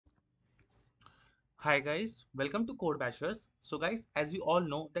Hi guys, welcome to Code Bashers. So guys, as you all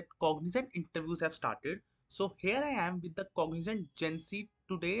know that Cognizant interviews have started. So here I am with the Cognizant Genc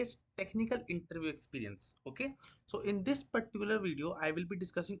today's technical interview experience. Okay. So in this particular video, I will be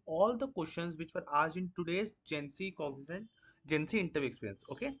discussing all the questions which were asked in today's Cognizant Genc interview experience.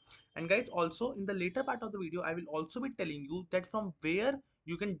 Okay. And guys, also in the later part of the video, I will also be telling you that from where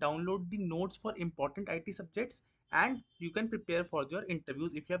you can download the notes for important IT subjects and you can prepare for your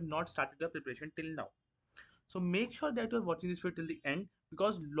interviews if you have not started your preparation till now. So make sure that you're watching this video till the end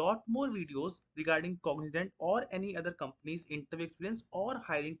because lot more videos regarding Cognizant or any other company's interview experience or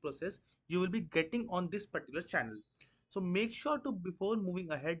hiring process you will be getting on this particular channel. So make sure to, before moving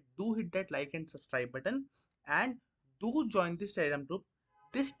ahead, do hit that like and subscribe button and do join this Telegram group.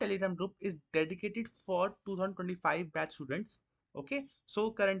 This Telegram group is dedicated for 2025 batch students. Okay,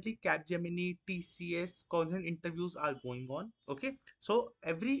 so currently Capgemini, TCS, Cognizant interviews are going on. Okay, so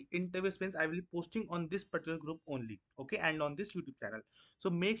every interview experience I will be posting on this particular group only. Okay, and on this YouTube channel. So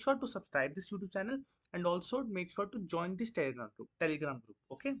make sure to subscribe this YouTube channel and also make sure to join this Telegram group.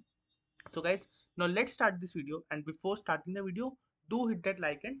 Okay, so guys, now let's start this video. And before starting the video, do hit that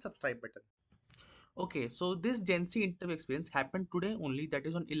like and subscribe button. Okay, so this Gen Z interview experience happened today only, that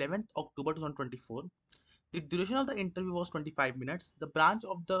is on 11th October 2024. The duration of the interview was 25 minutes. The branch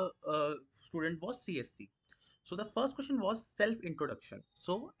of the student was CSC. So the first question was self-introduction.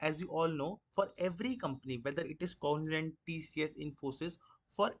 So as you all know, for every company, whether it is Cognizant, TCS, Infosys,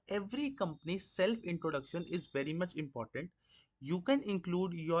 for every company, self-introduction is very much important. You can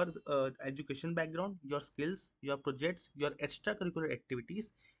include your education background, your skills, your projects, your extracurricular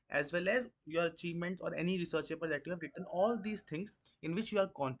activities, as well as your achievements or any research paper that you have written. All these things in which you are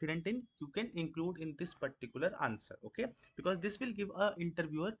confident in, you can include in this particular answer. Okay, because this will give a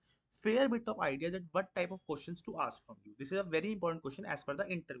interviewer fair bit of idea that what type of questions to ask from you. This is a very important question as per the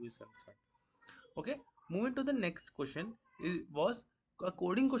interview is concerned. Okay, moving to the next question was a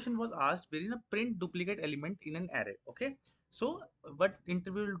coding question was asked wherein a print duplicate element in an array. Okay, so what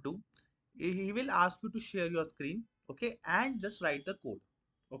interview will do, he will ask you to share your screen. Okay, and just write the code.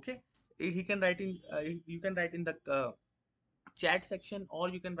 Okay, he can write in you can write in the chat section or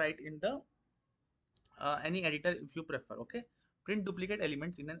you can write in the any editor if you prefer. Okay, print duplicate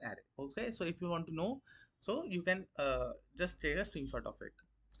elements in an array. Okay, so if you want to know, so you can just take a screenshot of it.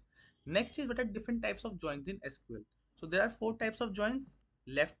 Next is what are different types of joins in SQL. So there are four types of joins: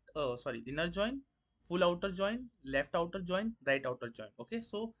 inner join, full outer join, left outer join, right outer join. Okay,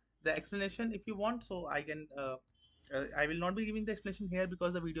 so the explanation if you want, so I will not be giving the explanation here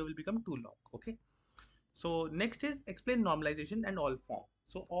because the video will become too long. Okay, so next is explain normalization and all form.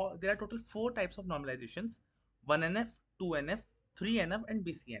 So there are total four types of normalizations: 1NF, 2NF, 3NF, and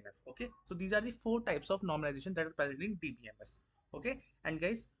BCNF. Okay, so these are the four types of normalization that are present in DBMS. Okay, and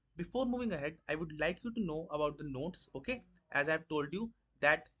guys, before moving ahead, I would like you to know about the notes. Okay, as I've told you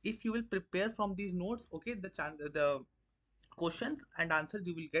that if you will prepare from these notes, okay, the questions and answers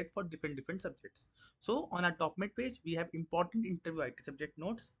you will get for different subjects. So on our top mid page we have important interview IT subject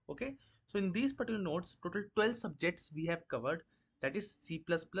notes. Okay, so in these particular notes total 12 subjects we have covered, that is C++,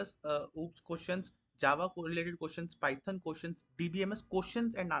 oops questions, Java correlated questions, Python questions, DBMS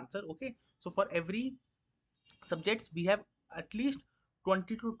questions and answer. Okay, so for every subjects we have at least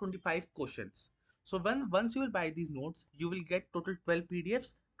 20 to 25 questions. So once you will buy these notes, you will get total 12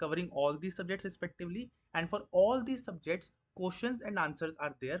 PDFs covering all these subjects respectively, and for all these subjects questions and answers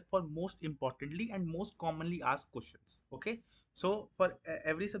are there for most importantly and most commonly asked questions. Okay, so for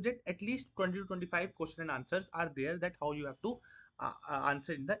every subject at least 20 to 25 question and answers are there, that how you have to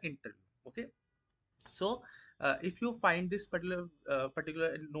answer in the interview. Okay, so if you find this particular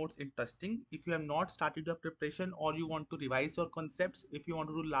notes interesting, if you have not started your preparation or you want to revise your concepts, if you want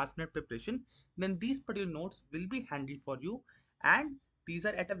to do last minute preparation, then these particular notes will be handy for you. And these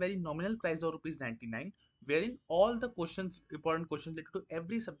are at a very nominal price of rupees 99, wherein all the questions, important questions related to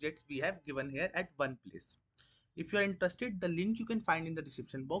every subject we have given here at one place. If you are interested, the link you can find in the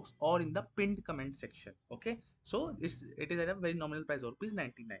description box or in the pinned comment section. Okay, so it is at a very nominal price of rupees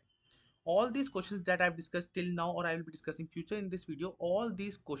 99. All these questions that I've discussed till now or I will be discussing future in this video, all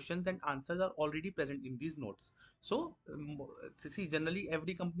these questions and answers are already present in these notes. So see, generally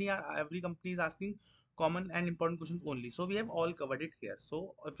every company is asking common and important questions only, so we have all covered it here.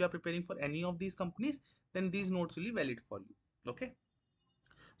 So if you are preparing for any of these companies, then these notes will be valid for you. Okay,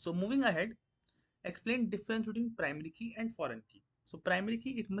 so moving ahead, explain difference between primary key and foreign key. So primary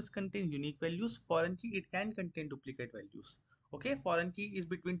key, it must contain unique values. Foreign key, it can contain duplicate values. Okay, foreign key is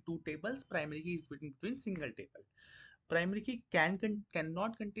between two tables. Primary key is between single table. Primary key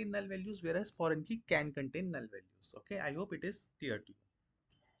cannot contain null values, whereas foreign key can contain null values. Okay, I hope it is clear to you.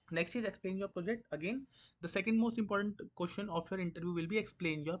 Next is explain your project. Again, the second most important question of your interview will be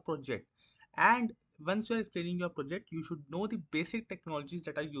explain your project. And once you are explaining your project, you should know the basic technologies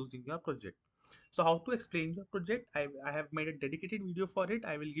that are used in your project. So how to explain your project? I have made a dedicated video for it.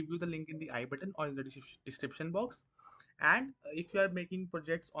 I will give you the link in the I button or in the description box. And if you are making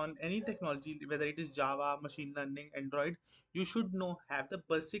projects on any technology, whether it is Java, machine learning, Android, you should know have the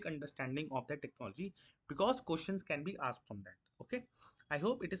basic understanding of that technology, because questions can be asked from that. Okay, I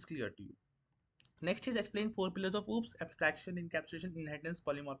hope it is clear to you. Next is explain four pillars of OOPS: abstraction, encapsulation, inheritance,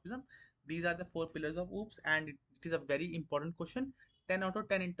 polymorphism. These are the four pillars of OOPS, and it is a very important question. 10 out of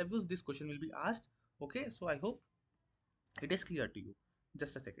 10 interviews this question will be asked. Okay, so I hope it is clear to you.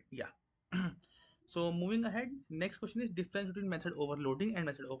 Just a second. Yeah. So moving ahead, next question is difference between method overloading and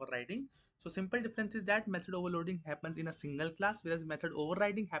method overriding. So simple difference is that method overloading happens in a single class, whereas method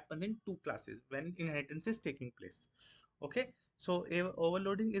overriding happens in two classes when inheritance is taking place. Okay, so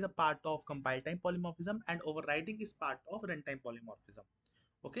overloading is a part of compile time polymorphism and overriding is part of runtime polymorphism.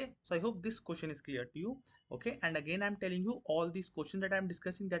 Okay, so I hope this question is clear to you. Okay, and again I'm telling you, all these questions that I'm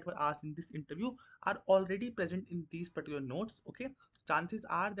discussing that were asked in this interview are already present in these particular notes. Okay, chances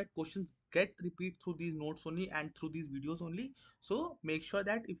are that questions get repeat through these notes only and through these videos only. So make sure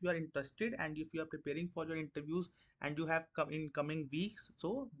that if you are interested and if you are preparing for your interviews and you have come in coming weeks,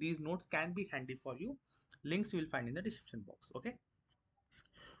 so these notes can be handy for you. Links you will find in the description box. Okay,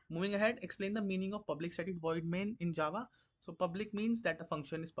 moving ahead, explain the meaning of public static void main in Java. So public means that a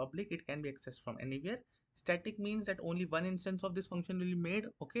function is public, it can be accessed from anywhere. Static means that only one instance of this function will be made.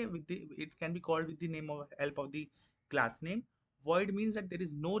 Okay, with the it can be called with the name of help of the class name. Void means that there is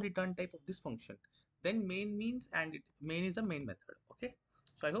no return type of this function. Then main means, and main is the main method. Okay,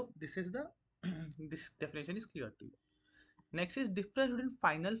 so I hope this is the this definition is clear to you. Next is difference between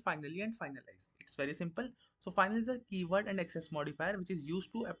final, finally, and finalize. It's very simple. So final is a keyword and access modifier which is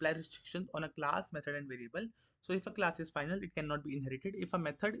used to apply restrictions on a class, method, and variable. So if a class is final, it cannot be inherited. If a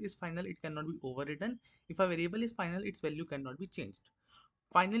method is final, it cannot be overridden. If a variable is final, its value cannot be changed.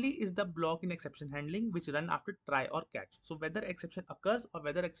 Finally is the block in exception handling which run after try or catch. So whether exception occurs or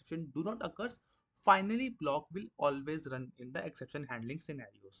whether exception do not occurs, finally block will always run in the exception handling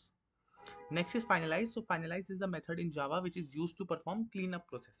scenarios. Next is finalize. So finalize is the method in Java which is used to perform cleanup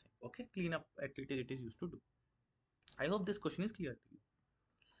processing. Okay, cleanup activity it is used to do. I hope this question is clear to you.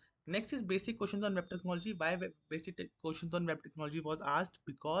 Next is basic questions on web technology. Why basic questions on web technology was asked?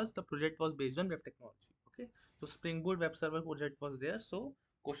 Because the project was based on web technology. Okay, so Spring Boot web server project was there. So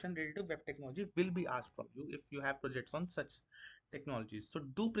question related to web technology will be asked from you if you have projects on such technologies. So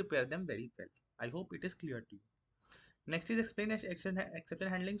do prepare them very well. I hope it is clear to you. Next is explain exception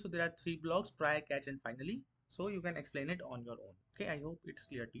handling. So there are three blocks: try, catch, and finally. So you can explain it on your own. Okay, I hope it's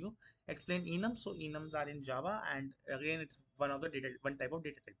clear to you. Explain enums. So enums are in Java, and again it's one type of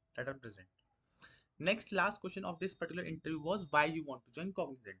data type that are present. Next, last question of this particular interview was why you want to join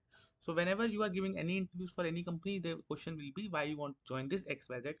Cognizant. So whenever you are giving any interviews for any company, the question will be why you want to join this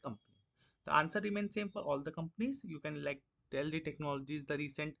XYZ company. The answer remains same for all the companies. You can like tell the technologies, the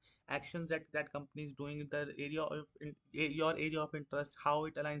recent actions that that company is doing, the area of your area of interest, how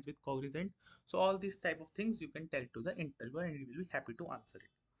it aligns with Cognizant. So all these type of things you can tell to the interviewer, and he will be happy to answer it.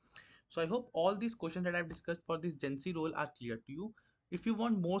 So I hope all these questions that I've discussed for this Gen Z role are clear to you. If you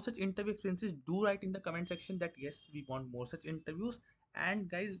want more such interview experiences, do write in the comment section that yes, we want more such interviews. And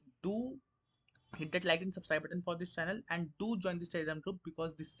guys, do hit that like and subscribe button for this channel and do join this telegram group,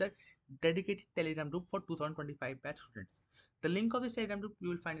 because this is a dedicated telegram group for 2025 batch students. The link of this telegram group you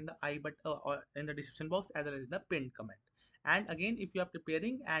will find in the I but or in the description box as well as in the pinned comment. And again, if you are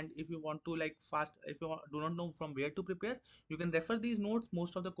preparing and if you want to like fast, if you do not know from where to prepare, you can refer these notes.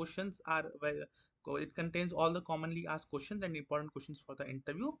 Most of the questions are well, it contains all the commonly asked questions and important questions for the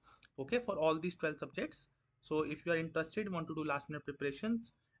interview. Okay, for all these 12 subjects. So if you are interested, want to do last minute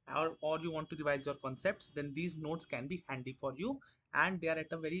preparations, or you want to revise your concepts, then these notes can be handy for you, and they are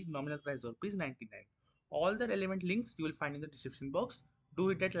at a very nominal price of rupees 99. All the relevant links you will find in the description box. Do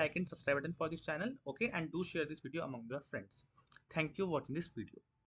hit that like and subscribe button for this channel. Okay, and do share this video among your friends. Thank you for watching this video.